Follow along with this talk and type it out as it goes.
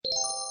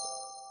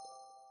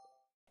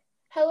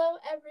Hello,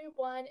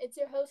 everyone. It's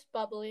your host,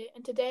 Bubbly,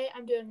 and today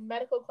I'm doing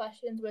medical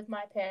questions with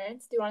my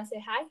parents. Do you want to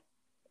say hi?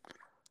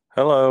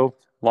 Hello,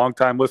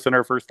 long-time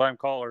listener, first-time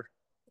caller.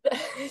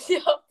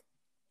 Yep.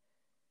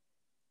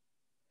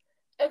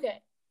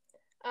 Okay.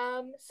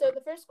 So the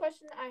first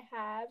question I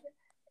have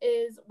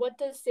is, what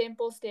does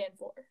sample stand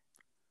for?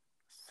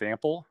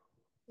 Sample?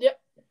 Yep.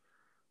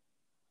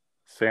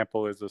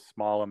 Sample is a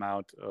small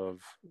amount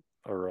of,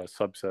 or a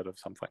subset of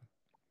something.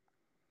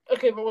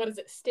 Okay, but what does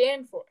it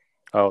stand for?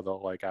 Oh, the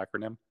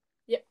acronym?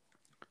 Yep.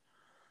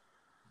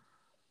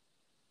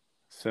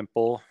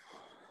 Simple.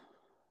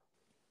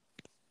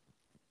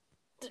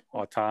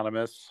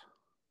 Autonomous.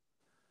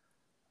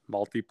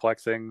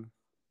 Multiplexing.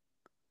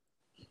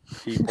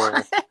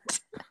 People.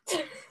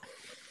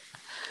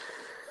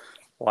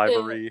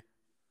 Library.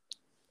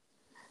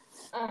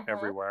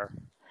 Everywhere.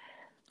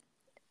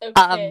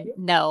 Okay.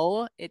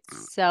 No,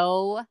 it's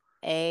so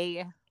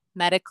a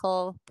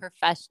medical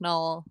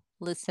professional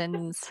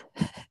listens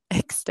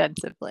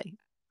extensively.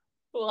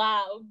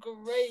 Wow,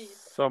 great.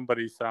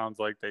 Somebody sounds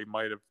like they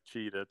might have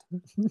cheated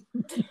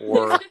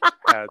or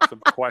had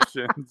some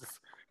questions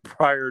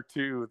prior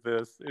to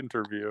this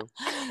interview.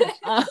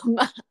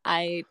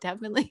 I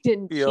definitely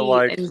didn't feel cheat.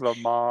 like the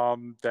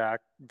mom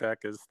deck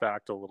is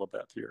stacked a little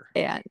bit here.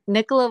 Yeah,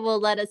 Nicola will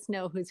let us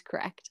know who's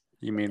correct.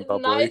 You mean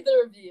Bubbly?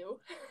 Neither of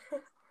you.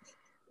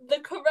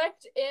 The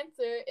correct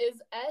answer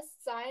is S,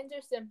 signs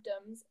or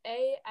symptoms,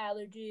 A,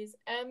 allergies,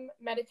 M,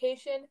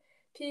 medication,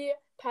 P,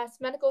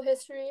 past medical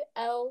history,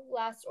 L,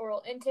 last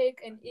oral intake,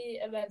 and E,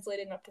 events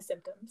leading up to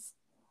symptoms.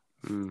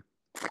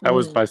 That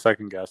was my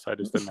second guess. I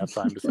just didn't have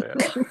time to say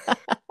it.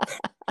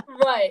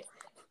 Right.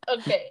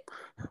 Okay.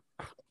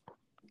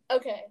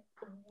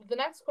 The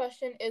next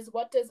question is,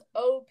 what does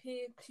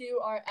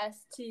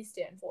OPQRST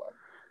stand for?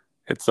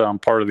 It's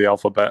part of the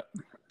alphabet,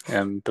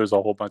 and there's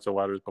a whole bunch of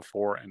letters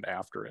before and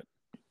after it.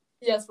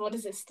 Yes, what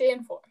does it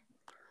stand for?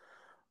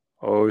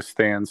 O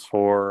stands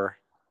for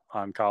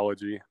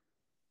oncology.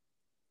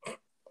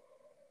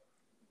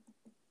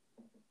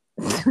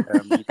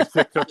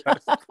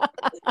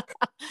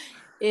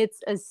 It's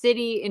a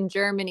city in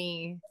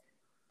Germany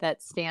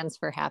that stands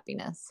for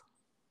happiness.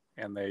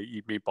 And they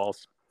eat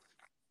meatballs.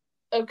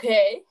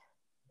 Okay.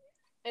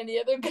 Any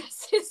other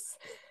guesses?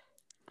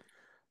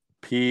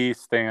 P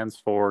stands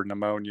for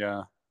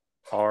pneumonia.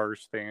 R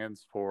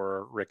stands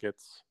for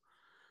rickets.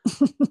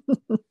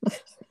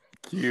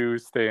 Q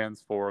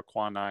stands for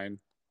quinine.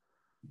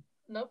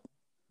 Nope.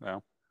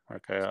 No?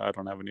 Okay, I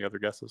don't have any other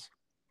guesses.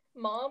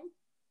 Mom?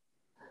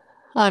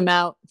 I'm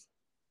out.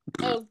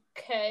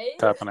 Okay.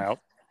 Tapping out.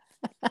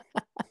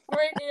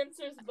 Great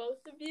answers,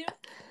 both of you.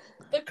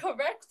 The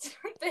correct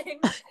thing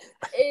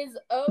is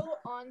O,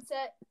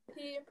 onset,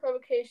 P,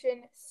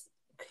 provocation,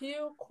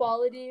 Q,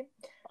 quality,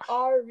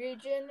 R,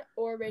 region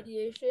or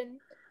radiation,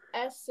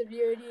 S,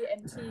 severity,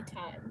 and T,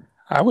 time.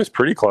 I was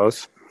pretty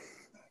close.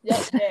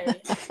 Yep,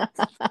 very.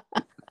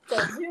 So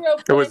 0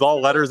 points. It was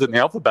all letters in the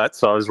alphabet,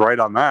 so I was right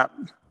on that.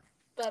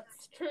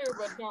 That's true,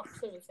 but not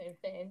for the same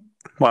thing.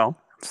 Well,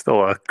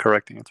 still a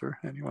correct answer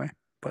anyway,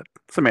 but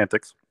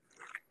semantics.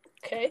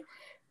 Okay.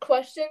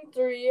 Question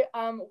 3.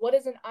 What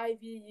is an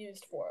IV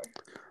used for?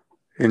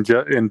 In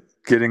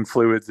getting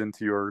fluids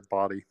into your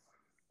body.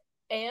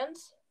 And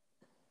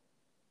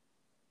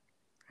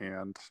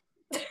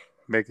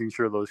making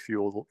sure those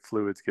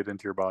fluids get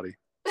into your body.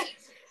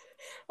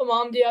 Well,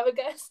 Mom, do you have a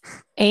guess?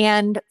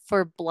 And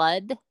for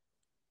blood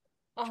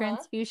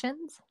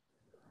transfusions?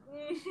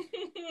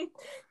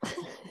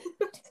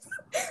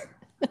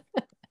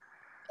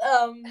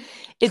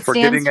 It's for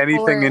getting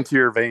anything into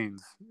your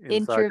veins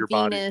inside your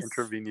body.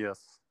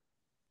 Intravenous.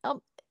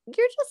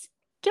 You're just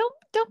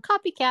don't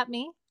copycat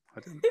me.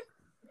 I didn't.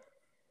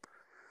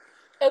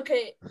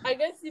 Okay, I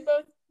guess you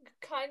both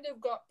kind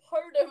of got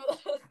part of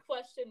the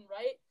question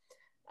right.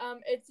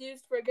 It's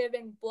used for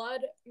giving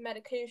blood,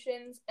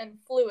 medications, and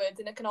fluids,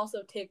 and it can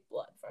also take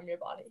blood from your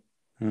body.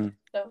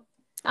 So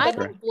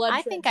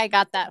I think I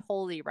got that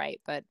wholly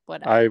right, but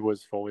whatever. I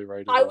was fully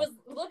right. I was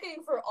looking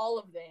for all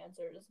of the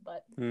answers,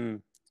 but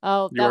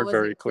oh, you weren't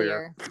very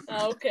clear.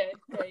 Okay,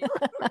 great.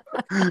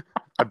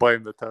 I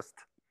blame the test.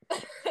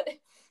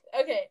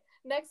 Okay,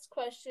 next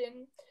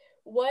question.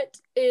 What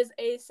is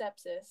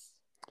asepsis?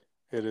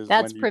 It is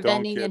that's when you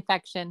preventing don't get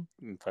infection.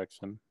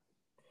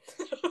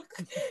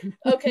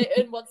 Okay,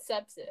 and what's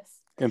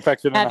sepsis?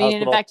 Infection Having in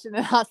the hospital. An infection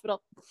in the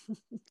hospital.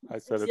 I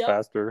said it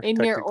faster. In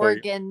your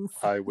organs.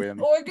 I win.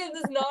 Organs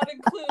is not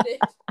included.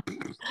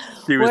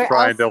 She was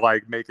trying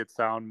to make it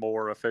sound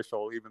more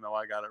official, even though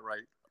I got it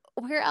right.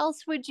 Where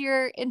else would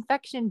your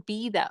infection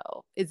be,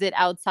 though? Is it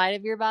outside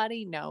of your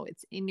body? No,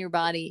 it's in your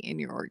body, in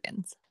your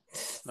organs.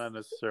 Not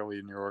necessarily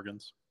in your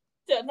organs.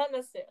 Yeah, not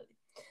necessarily.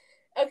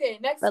 Okay,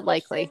 next but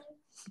question.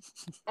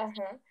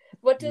 Likely.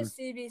 What does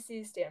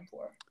CVC stand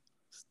for?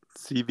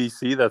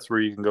 CVC, that's where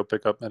you can go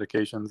pick up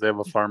medications. They have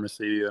a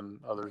pharmacy and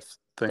other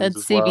things That's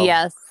as well.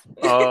 CVS.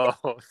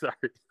 Oh,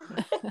 sorry.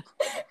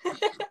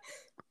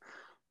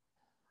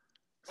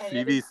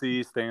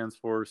 CVC stands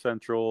for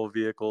Central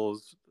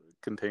Vehicles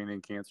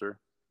Containing Cancer.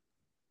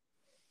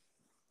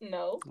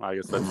 No. I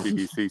guess that's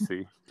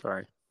CBCC.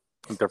 Sorry.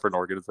 A different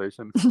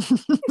organization.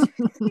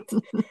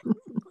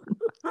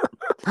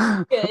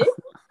 Okay.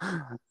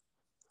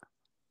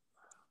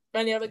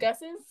 Any other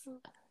guesses?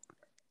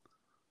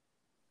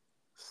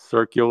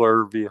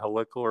 Circular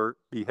vehicular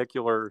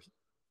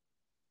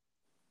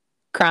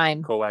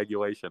Crime.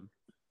 coagulation.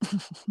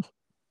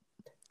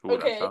 Ooh,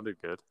 Okay. that sounded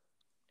good.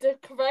 The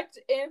correct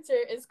answer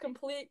is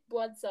complete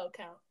blood cell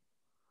count.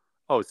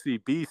 Oh,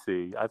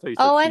 CBC. I thought you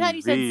said Oh, I CV thought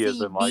you said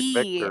as in like CB.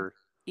 Victor.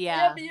 Yeah,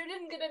 Yeah. but you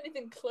didn't get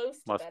anything close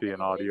to Must that be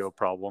an anyways. audio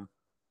problem.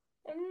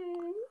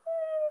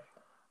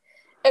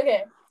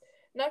 Okay.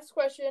 Next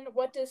question.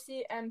 What does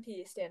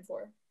CMP stand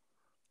for?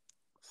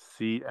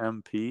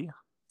 CMP?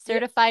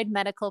 Certified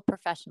medical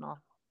professional.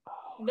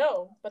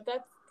 No, but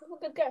that's a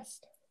good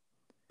guess.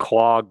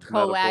 Clogged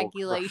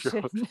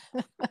Coagulation.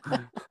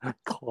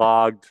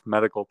 Clogged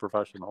medical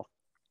professional.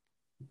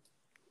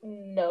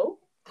 No.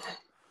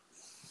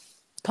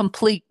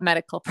 Complete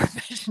medical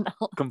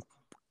professional.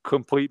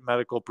 Complete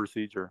medical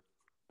procedure.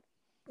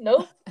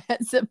 Nope.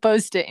 As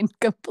opposed to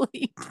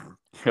incomplete.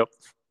 Yep.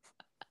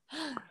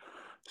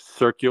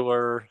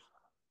 Circular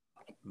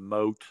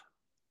moat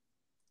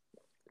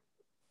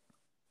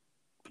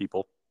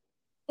people.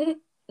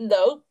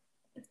 Nope.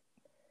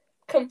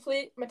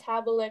 Complete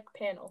metabolic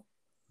panel.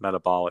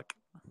 Metabolic.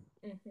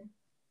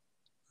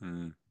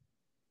 Mm-hmm.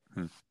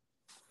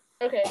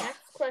 Okay,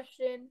 next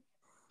question.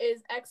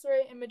 Is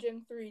X-ray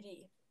imaging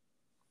 3D?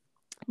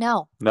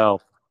 No. No.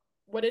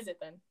 What is it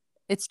then?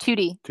 It's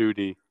 2D.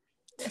 2D.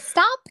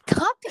 Stop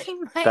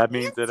copying my That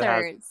means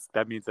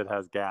answers. it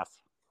has gas.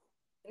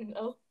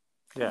 No.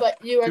 Yeah.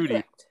 But you are 2D.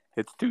 correct.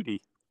 It's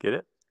 2D. Get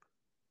it?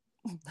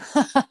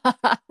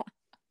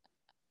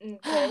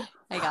 Okay.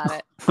 I got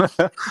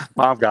it.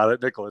 Mom got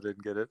it. Nicola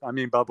didn't get it. I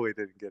mean, Bubbly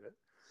didn't get it.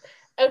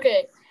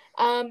 Okay.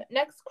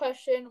 Next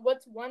question.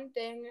 What's one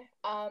thing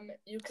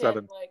you can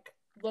 7. like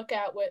look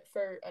at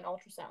for an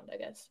ultrasound, I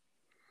guess?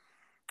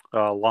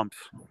 Lumps.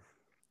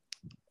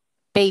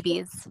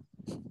 Babies.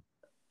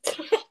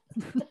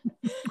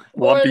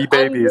 Lumpy or an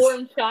babies.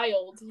 Unborn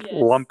child. Yes.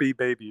 Lumpy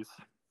babies.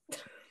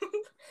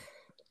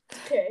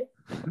 Okay.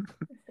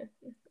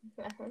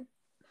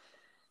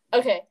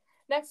 Okay.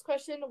 Next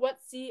question.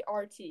 What's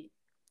CRT?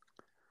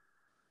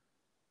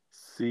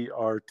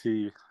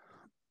 CRT.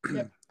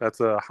 Yep. That's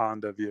a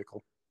Honda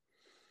vehicle.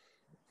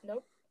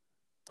 Nope.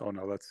 Oh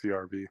no, that's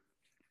CRV.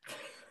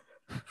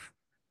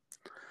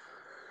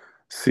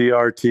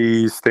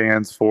 CRT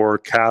stands for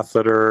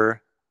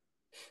catheter.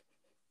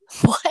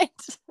 What?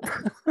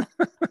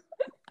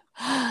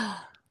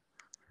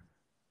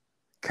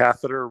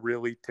 Catheter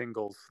really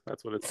tingles.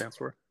 That's what it stands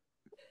for.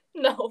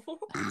 No.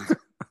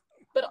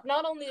 But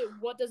not only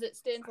what does it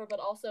stand for, but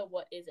also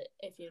what is it,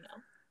 if you know.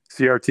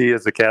 CRT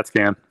is a CAT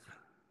scan.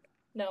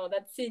 No,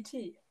 that's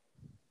CT.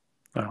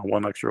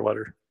 One extra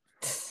letter.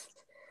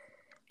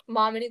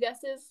 Mom, any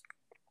guesses?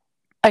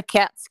 A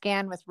CAT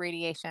scan with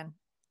radiation.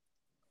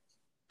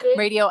 Good.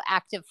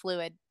 Radioactive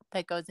fluid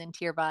that goes into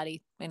your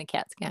body in a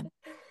CAT scan.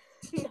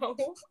 No.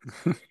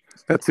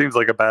 That seems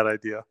like a bad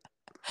idea.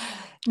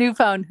 New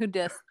phone. Who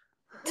dis?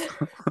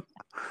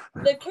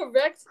 The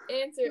correct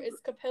answer is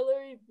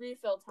capillary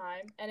refill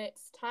time, and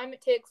it's time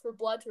it takes for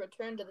blood to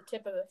return to the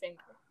tip of the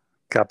finger.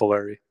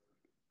 Capillary.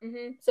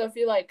 So if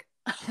you like...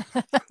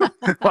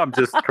 I'm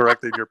just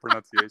correcting your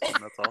pronunciation,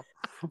 that's all.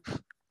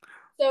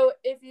 So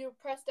if you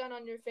press down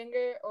on your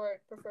finger, or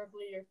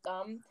preferably your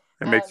thumb...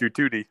 It makes you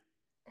 2D.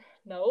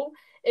 No.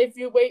 If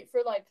you wait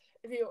for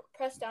if you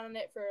press down on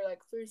it for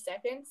 3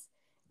 seconds,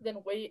 then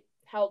wait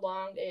how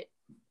long it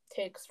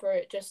takes for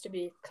it just to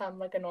become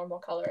like a normal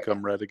color.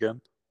 Become red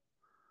again?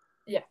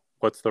 Yeah.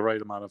 What's the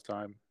right amount of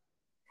time?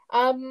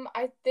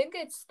 I think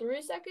it's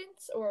 3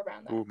 seconds or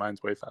around that. Ooh,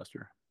 mine's way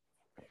faster.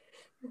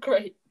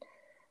 Great.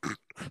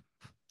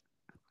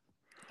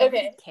 Nobody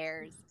Okay.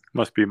 cares.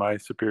 Must be my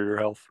superior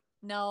health.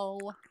 No,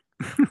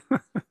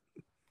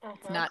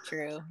 it's not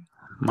true.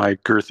 My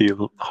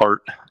girthy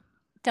heart.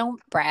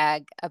 Don't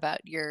brag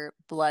about your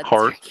blood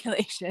Heart.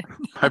 circulation.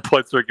 My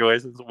blood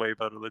circulation is way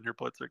better than your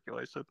blood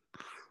circulation.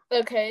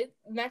 Okay.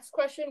 Next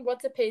question.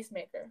 What's a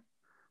pacemaker?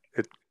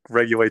 It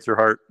regulates your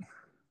heart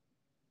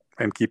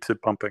and keeps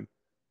it pumping.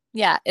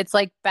 Yeah, it's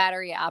like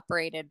battery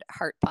operated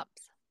heart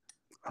pumps.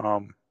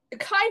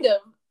 Kind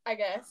of, I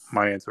guess.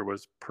 My answer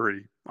was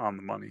pretty on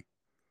the money.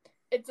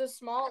 It's a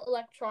small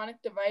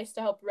electronic device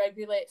to help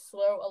regulate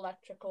slow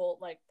electrical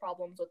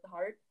problems with the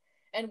heart.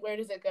 And where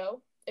does it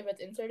go if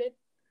it's inserted?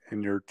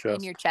 In your chest.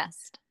 In your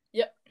chest.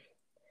 Yep.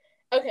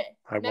 Okay.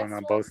 I won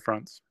on both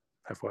fronts,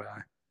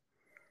 FYI.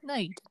 No,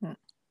 you didn't.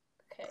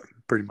 Okay.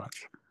 Pretty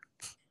much.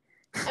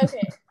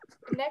 Okay.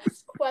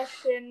 Next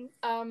question.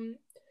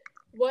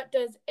 What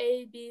does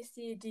A, B,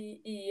 C,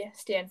 D, E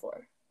stand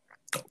for?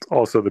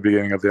 Also the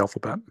beginning of the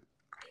alphabet.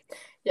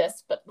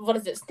 Yes, but what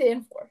does it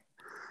stand for?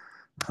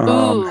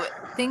 Ooh,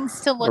 things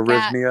to look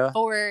arrhythmia, at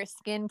for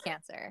skin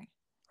cancer.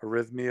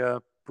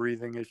 Arrhythmia,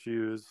 breathing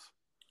issues,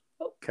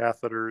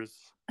 catheters,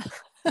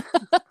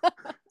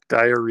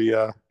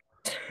 diarrhea,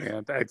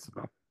 and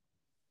eczema.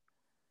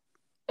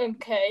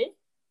 Okay.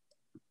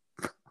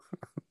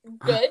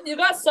 Good. You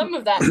got some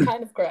of that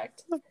kind of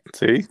correct.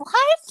 See?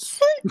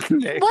 What?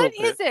 Nailed What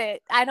it. is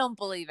it? I don't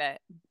believe it.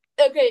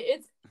 Okay,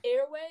 it's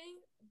airway,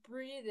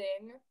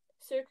 breathing,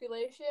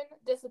 circulation,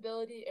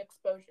 disability,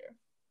 exposure.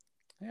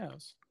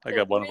 Yes. I So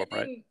got one of them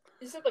right. breathing-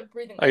 You said like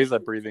breathing. I use that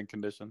issues. breathing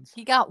conditions.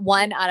 He got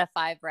 1 out of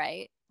 5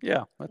 right.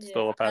 Yeah, that's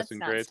still a Yeah, That's passing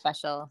not grade.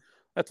 special.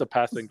 That's a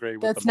passing grade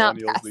with That's the not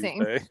millennials these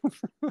passing. days.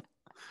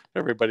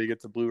 Everybody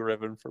gets a blue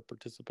ribbon for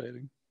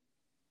participating.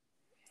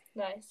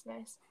 Nice.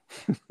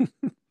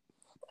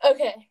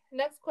 Okay,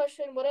 next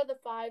question. What are the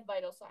 5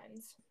 vital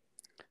signs?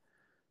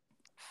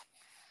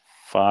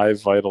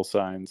 5 vital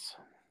signs.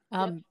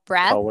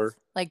 Breath, Color.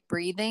 like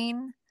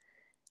breathing,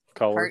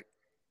 Color. heart,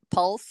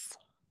 pulse,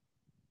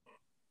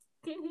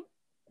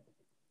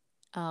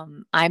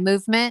 eye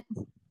movement.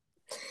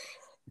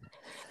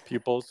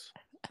 Pupils.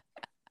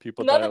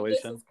 Pupil None of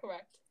this dilation. is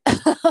correct.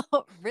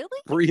 Really?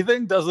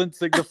 Breathing doesn't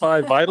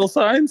signify vital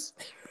signs.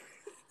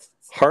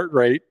 Heart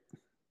rate.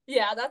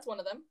 Yeah, that's one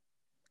of them.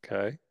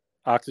 Okay.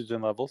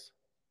 Oxygen levels.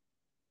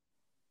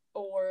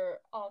 Or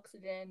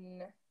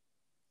oxygen.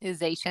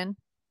 Ization,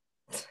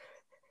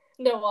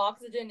 No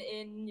oxygen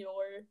in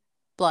your.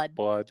 blood.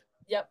 Blood.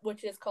 Yep,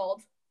 which is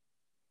called.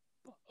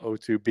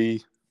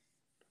 O2B.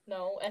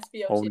 No,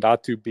 SpO2. Oh,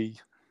 not to be.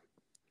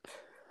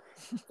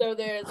 So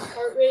there's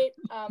heart rate,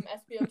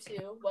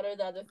 SpO2. What are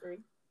the other 3?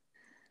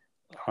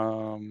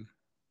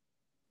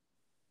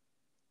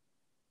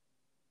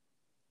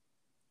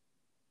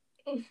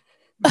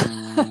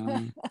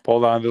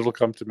 Hold on, it'll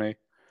come to me.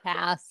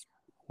 Pass.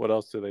 What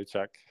else do they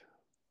check?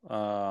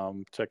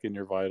 Checking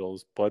your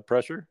vitals. Blood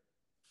pressure?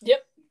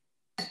 Yep.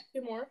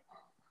 2 more.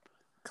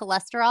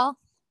 Cholesterol.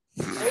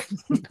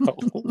 No.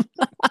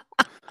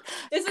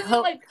 This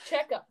isn't like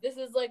checkup. This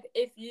is like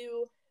if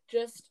you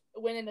just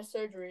went into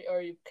surgery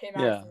or you came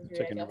out Yeah, of surgery.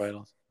 checking your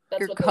vitals. That's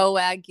Your what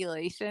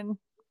coagulation.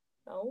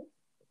 No.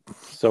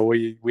 So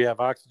we have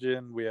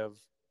oxygen, we have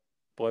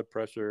blood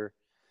pressure,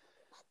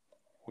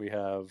 we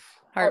have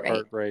Heart rate.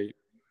 heart rate.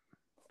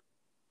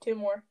 2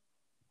 more.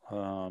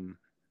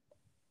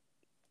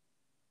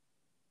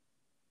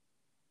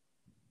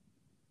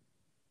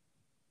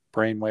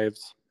 Brain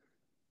waves.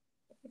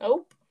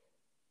 Nope.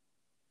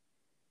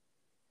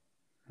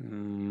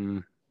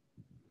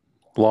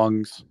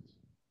 Lungs.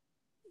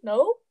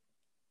 Nope.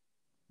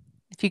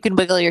 If you can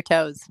wiggle your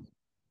toes.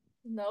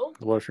 Nope.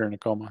 What if you're in a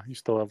coma? You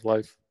still have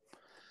life.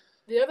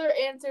 The other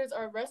answers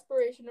are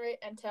respiration rate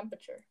and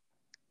temperature.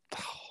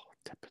 Oh,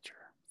 temperature.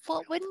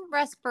 Well, wouldn't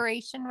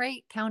respiration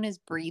rate count as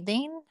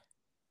breathing?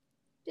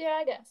 Yeah,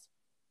 I guess.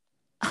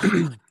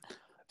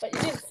 But you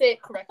didn't say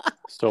it correctly.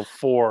 So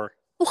 4.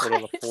 What are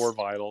the What? 4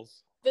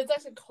 vitals? It's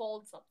actually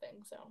called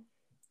something, so.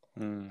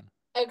 Hmm.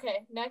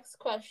 Okay, next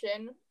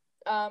question.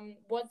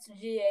 What's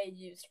GA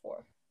used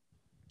for?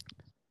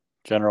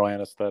 General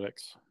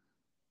anesthetics.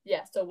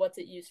 Yeah, so what's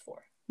it used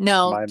for?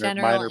 No, Minor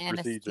general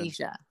procedures.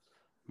 anesthesia.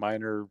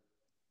 Minor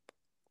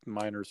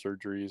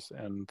surgeries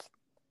and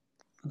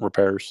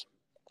repairs.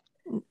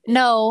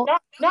 No.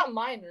 Not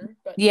minor,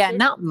 but Yeah, surgery.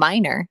 not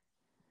minor.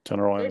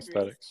 General Surgeries.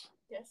 anesthetics.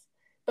 Yes.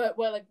 But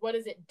what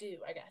does it do,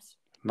 I guess?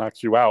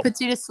 Knocks you out. Puts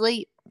you to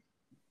sleep.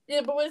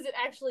 Yeah, but what does it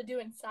actually do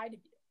inside of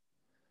you?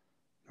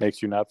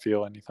 Makes you not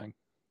feel anything.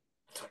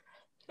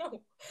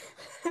 No.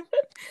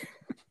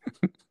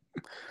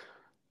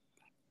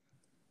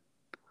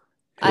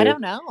 I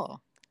don't know.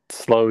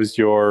 Slows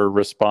your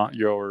response,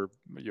 your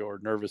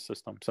nervous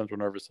system, central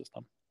nervous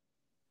system.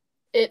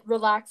 It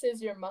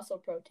relaxes your muscle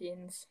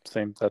proteins.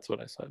 Same. That's what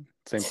I said.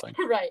 Same thing.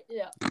 Right,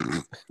 yeah.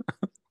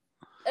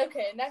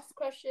 Okay, next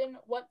question.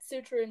 What's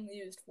suturing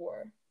used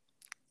for?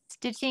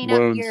 Stitching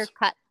Wounds. up your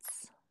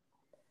cuts.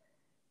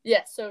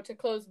 Yes, so to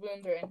close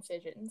wounds or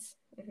incisions.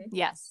 Mm-hmm.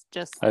 Yes,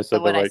 just I said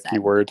the what I right said.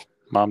 keyword.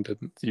 Mom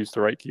didn't use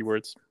the right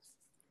keywords.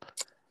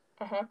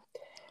 Uh-huh.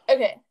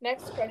 Okay,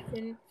 next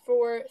question.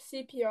 For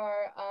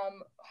CPR,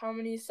 how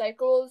many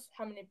cycles,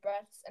 how many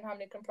breaths, and how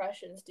many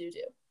compressions do you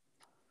do?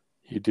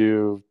 You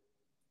do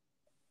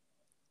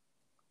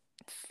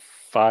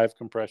 5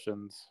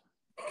 compressions,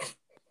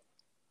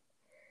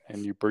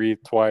 and you breathe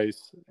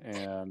twice,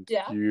 and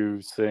Yeah.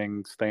 you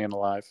sing "Staying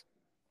Alive."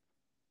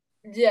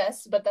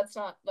 Yes, but that's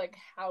not like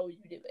how you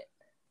do it.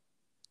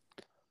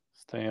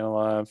 Staying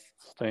alive,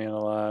 staying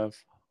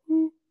alive.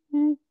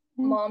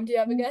 Mom, do you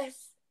have a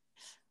guess?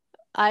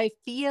 I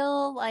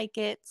feel like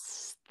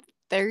it's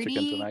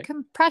 30 tonight.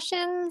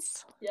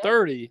 compressions. Yep.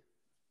 30.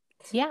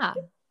 Yeah.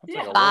 That's Yeah.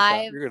 like a workout.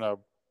 5. You're gonna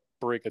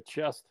break a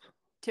chest.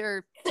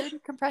 Or 30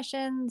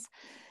 compressions.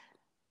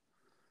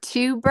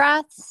 2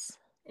 breaths.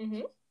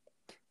 Mm-hmm.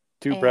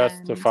 2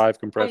 breaths to And 5 How many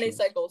compressions.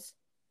 cycles?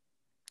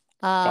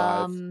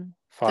 5.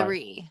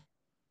 3.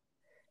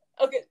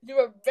 Okay, you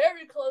were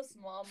very close,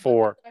 Mom. but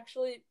 4.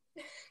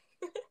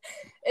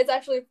 it's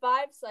actually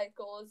 5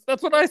 cycles.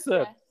 That's what I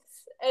said.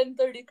 breaths, and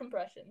 30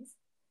 compressions.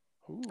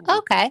 Ooh.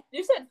 Okay.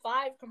 You said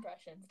 5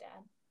 compressions,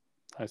 Dad.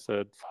 I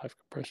said 5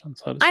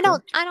 compressions. That is I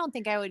correct. don't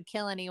think I would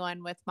kill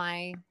anyone with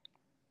my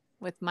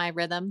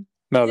rhythm.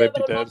 No, Yeah, they'd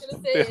be but I'm dead. not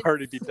gonna say They'd it's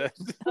already be dead.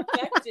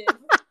 Effective.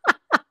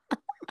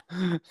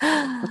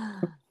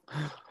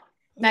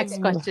 Next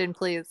Okay. question,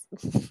 please.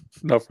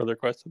 No further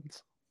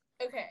questions.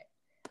 Okay.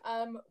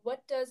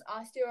 What does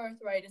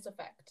osteoarthritis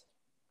affect?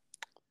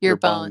 Your Your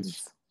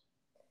bones.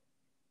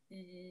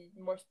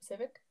 More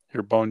specific?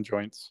 Your bone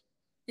joints.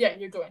 Yeah,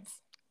 your joints.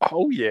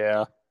 Oh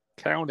yeah,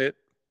 count it.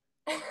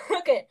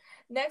 Okay.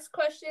 Next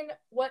question.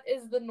 What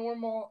is the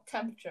normal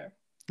temperature?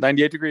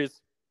 98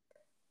 degrees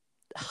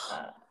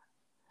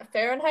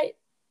Fahrenheit?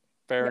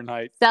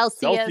 Fahrenheit. Celsius.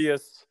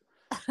 Celsius.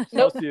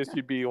 Nope. Celsius,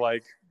 you'd be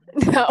like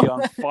No, be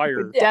on fire.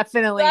 would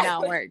definitely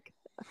not exactly. work.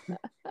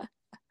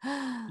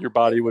 Your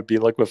body would be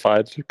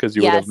liquefied because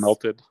you would have Yes.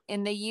 melted.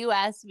 In the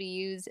US, we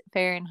use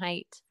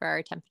Fahrenheit for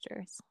our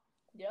temperatures.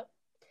 Yep.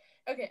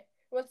 Okay.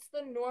 What's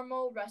the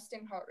normal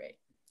resting heart rate?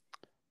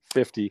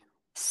 50.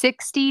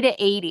 60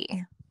 to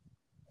 80.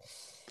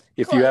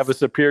 If you have a Close.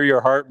 superior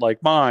heart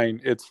like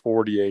mine, it's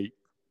 48.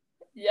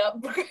 Yep.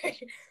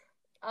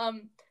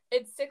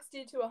 It's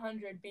 60 to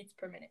 100 beats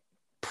per minute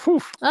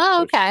Poof.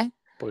 Oh, Bush- okay.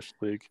 Bush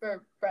league.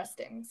 for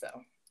resting. So,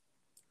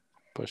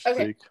 Bush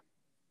Okay. league.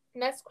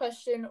 next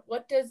question.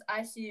 What does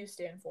ICU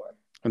stand for?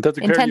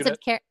 Intensive care Intensive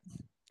unit. care.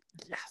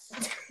 Yes.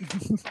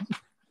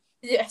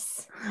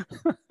 Yes.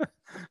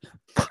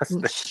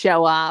 Busted.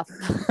 Show off.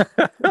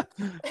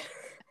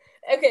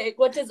 Okay.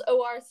 What does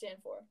OR stand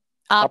for?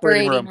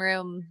 Operating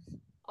room.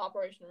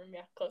 Operation room.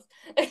 Yeah, close.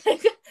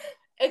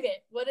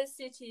 Okay. What does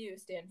CTU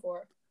stand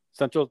for?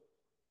 Central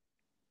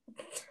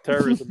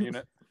Terrorism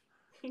Unit.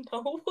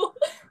 No.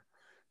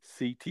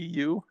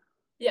 CTU.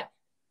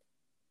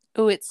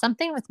 Oh, it's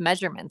something with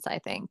measurements, I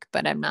think,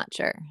 but I'm not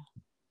sure.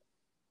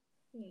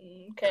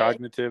 Okay.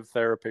 Cognitive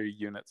Therapy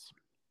Units.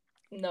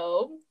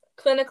 No.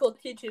 Clinical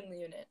teaching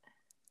unit.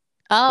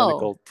 Oh,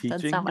 Clinical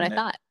that's Teaching not what Unit.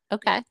 I thought.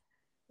 Okay.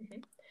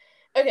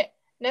 Okay.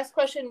 Next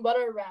question. What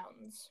are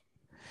rounds?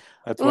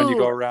 That's when you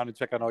go Ooh. around and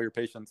check on all your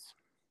patients.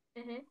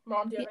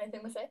 Mom, do you have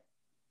anything to say?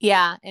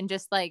 Yeah, and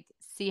just like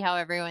see how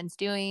everyone's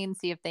doing,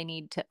 see if they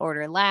need to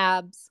order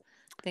labs,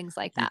 things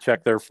like You that.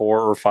 check their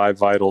 4 or 5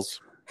 vitals.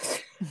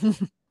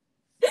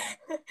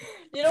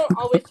 You don't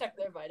always check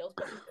their vitals,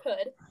 but you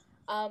could.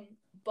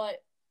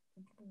 But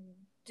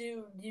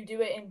do you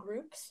do it in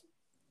groups?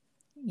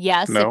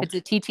 Yes, No. if it's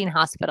a teaching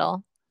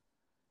hospital.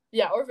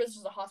 Yeah, or if it's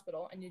just a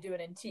hospital and you do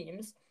it in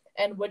teams.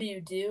 And what do you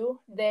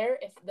do there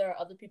if there are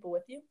other people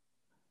with you?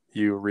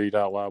 You read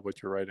out loud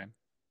what you're writing.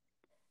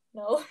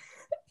 No.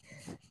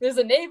 There's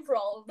a name for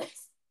all of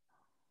this.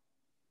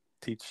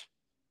 Teach.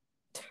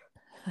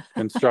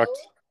 Instruct.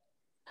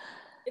 No.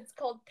 It's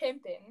called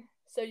pimping.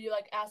 So you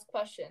like ask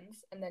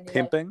questions and then you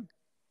Pimping.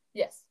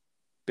 yes.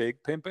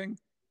 Big pimping.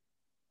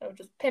 No,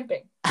 just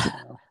pimping.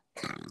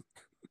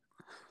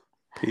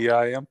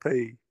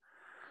 PIMP.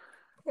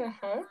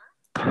 Uh-huh.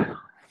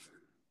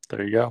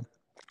 There you go.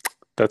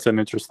 That's an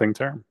interesting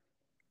term.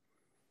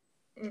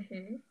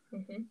 Mm-hmm.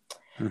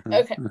 Mm-hmm. Mhm,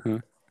 Okay.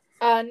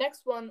 mhm.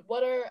 Next one.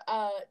 What are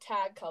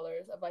tag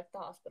colors of like the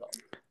hospital?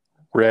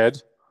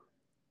 Red,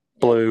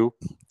 blue,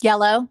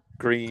 Yellow.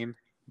 green,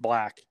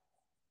 black.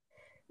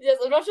 Yes,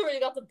 I'm not sure where you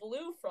got the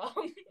blue from.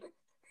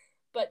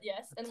 But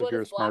yes. And That's if what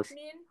you're does black Smurf.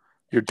 mean?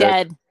 You're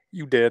dead. Dead.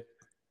 You did.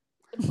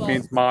 But,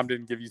 Means mom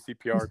didn't give you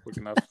CPR quick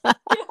enough.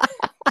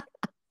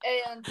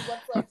 and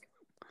what's like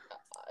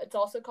it's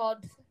also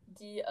called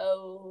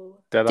DO.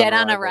 Dead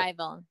on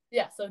arrival.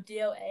 Yeah, so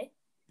DOA.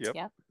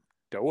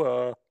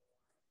 Doa.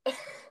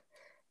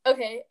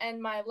 Okay,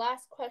 and my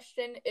last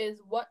question is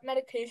what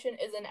medication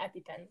is in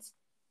EpiPens?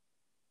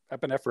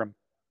 Epinephrine.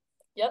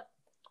 Yep.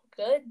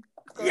 Good.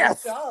 Great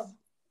Yes! job.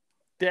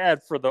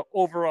 Dad for the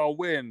overall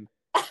win.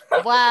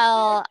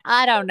 Well,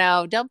 I don't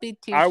know. Don't be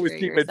too I sure was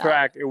keeping yourself.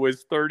 track. It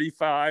was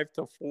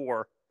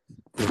 35-4.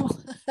 I'm not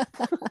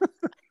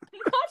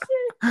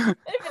sure I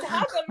even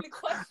have that many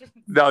questions.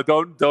 No,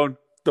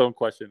 don't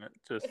question it.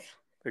 Just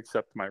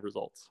accept my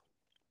results.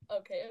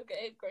 Okay,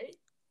 great.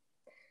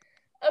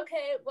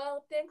 Okay,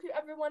 well, thank you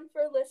everyone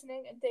for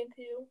listening, and thank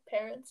you,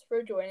 parents,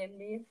 for joining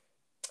me.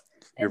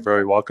 You're And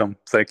very welcome.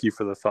 Thank you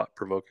for the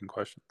thought-provoking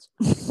questions.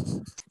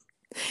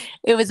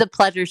 It was a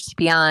pleasure to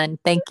be on.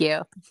 Thank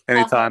you.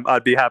 Anytime.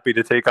 I'd be happy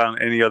to take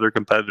on any other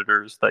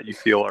competitors that you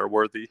feel are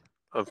worthy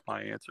of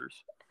my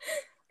answers.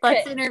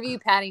 Let's Okay. interview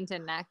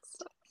Paddington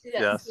next. Yes,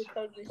 Yes. we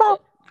totally should.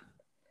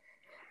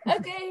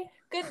 Okay,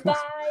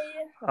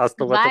 goodbye.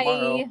 Hasta la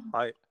tomorrow.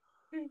 Bye.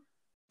 Bye.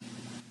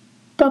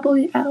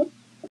 Bubbly out.